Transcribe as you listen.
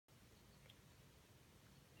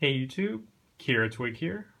Hey YouTube, Kiratwig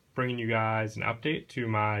here, bringing you guys an update to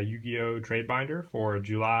my Yu-Gi-Oh trade binder for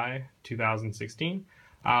July 2016.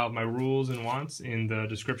 My rules and wants in the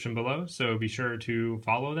description below, so be sure to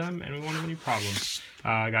follow them and we won't have any problems.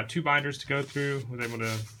 I got two binders to go through, was able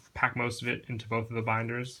to pack most of it into both of the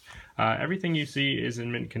binders. Everything you see is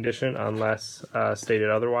in mint condition unless stated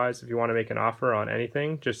otherwise. If you want to make an offer on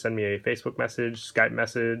anything, just send me a Facebook message, Skype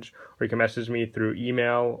message, or you can message me through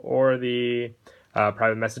email or the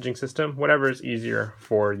private messaging system, whatever is easier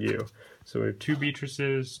for you. So we have two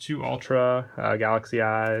Beatrices, two Ultra, Galaxy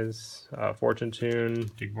Eyes, Fortune Tune,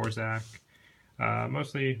 Digvorzak,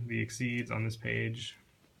 mostly the Exceeds on this page.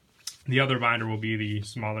 The other binder will be the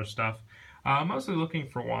smaller stuff. Mostly looking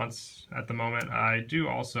for wants at the moment. I do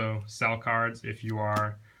also sell cards if you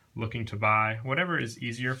are looking to buy. Whatever is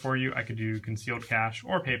easier for you, I could do concealed cash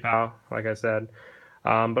or PayPal, like I said.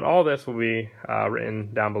 But all this will be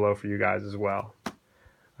written down below for you guys as well.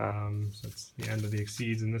 So it's the end of the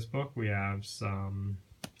Exceeds in this book. We have some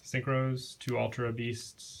Synchros, two Ultra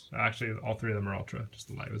Beasts. Actually, all three of them are Ultra, just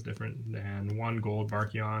the light was different. And one Gold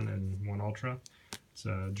Barkion and one Ultra. It's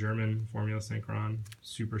a German Formula Synchron,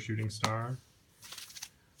 Super Shooting Star.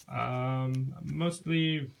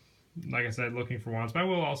 Mostly, like I said, looking for wants, but I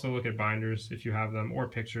will also look at binders if you have them, or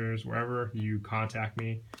pictures, wherever you contact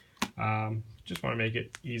me. Just want to make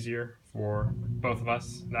it easier for both of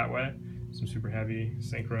us that way. Some super heavy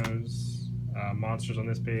synchros, monsters on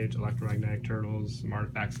this page, electromagnetic turtles, some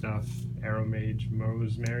artifact stuff, Arrow Mage,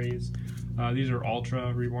 Marys. These are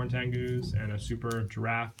Ultra Reborn Tengus, and a super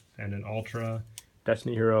giraffe, and an Ultra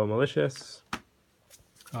Destiny Hero Malicious.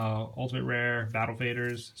 Ultimate Rare, Battle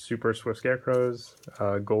Faders, Super Swift Scarecrows,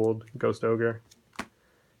 Gold Ghost Ogre.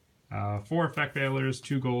 4 Effect Veilers,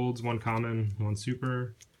 2 Golds, 1 Common, 1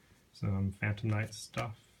 Super. Some Phantom Knight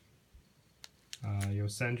stuff.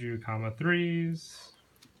 Yosenju, 3s.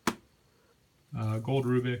 Gold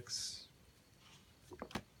Rubiks.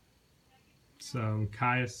 Some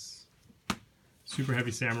Caius. Super Heavy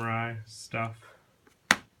Samurai stuff.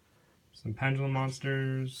 Some Pendulum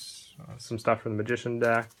Monsters. Some stuff from the Magician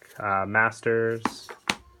deck. Masters.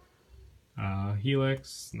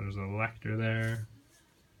 Helix. There's a Lecter there.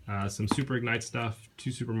 Some Super Ignite stuff. 2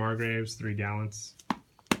 Super Margraves. 3 Gallants.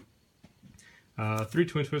 3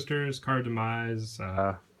 Twin Twisters, Card Demise,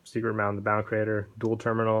 Secret Mound the Bound Creator, Dual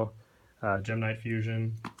Terminal, Gem Knight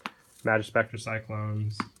Fusion, Magic Spectre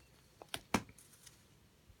Cyclones,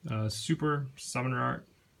 Super Summoner Art,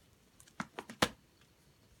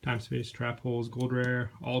 Time Space Trap Holes, Gold Rare,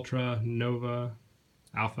 Ultra, Nova,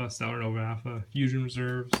 Alpha, Stellar Nova Alpha, Fusion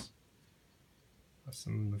Reserves,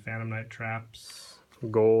 some of the Phantom Knight Traps,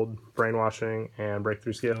 Gold, Brainwashing, and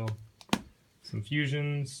Breakthrough Skill. Some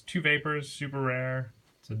fusions, 2 vapors, super rare.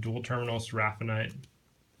 It's a dual terminal Seraphinite.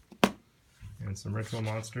 And some ritual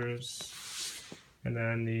monsters. And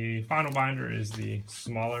then the final binder is the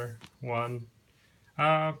smaller one.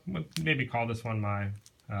 Maybe call this one my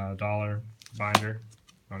dollar binder.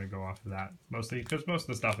 I'm going to go off of that. Mostly because most of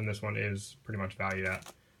the stuff in this one is pretty much valued at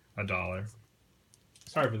 $1.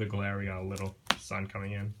 Sorry for the glare, we got a little sun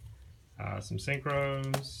coming in. Some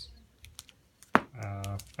synchros.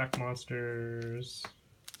 Effect monsters.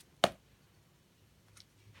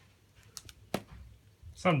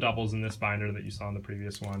 Some doubles in this binder that you saw in the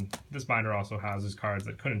previous one. This binder also houses cards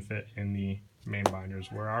that couldn't fit in the main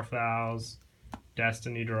binders, were Arthals,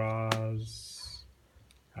 Destiny Draws,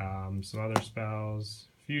 some other spells,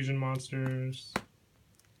 fusion monsters,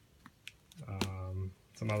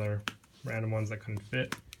 some other random ones that couldn't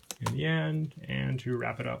fit in the end, and to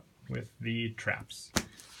wrap it up with the traps.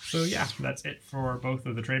 So yeah, that's it for both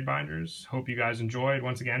of the trade binders. Hope you guys enjoyed.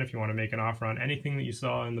 Once again, if you want to make an offer on anything that you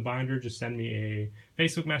saw in the binder, just send me a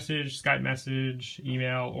Facebook message, Skype message,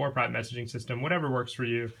 email, or private messaging system, whatever works for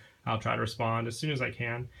you. I'll try to respond as soon as I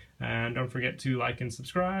can. And don't forget to like and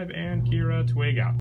subscribe, and Kiratwig out.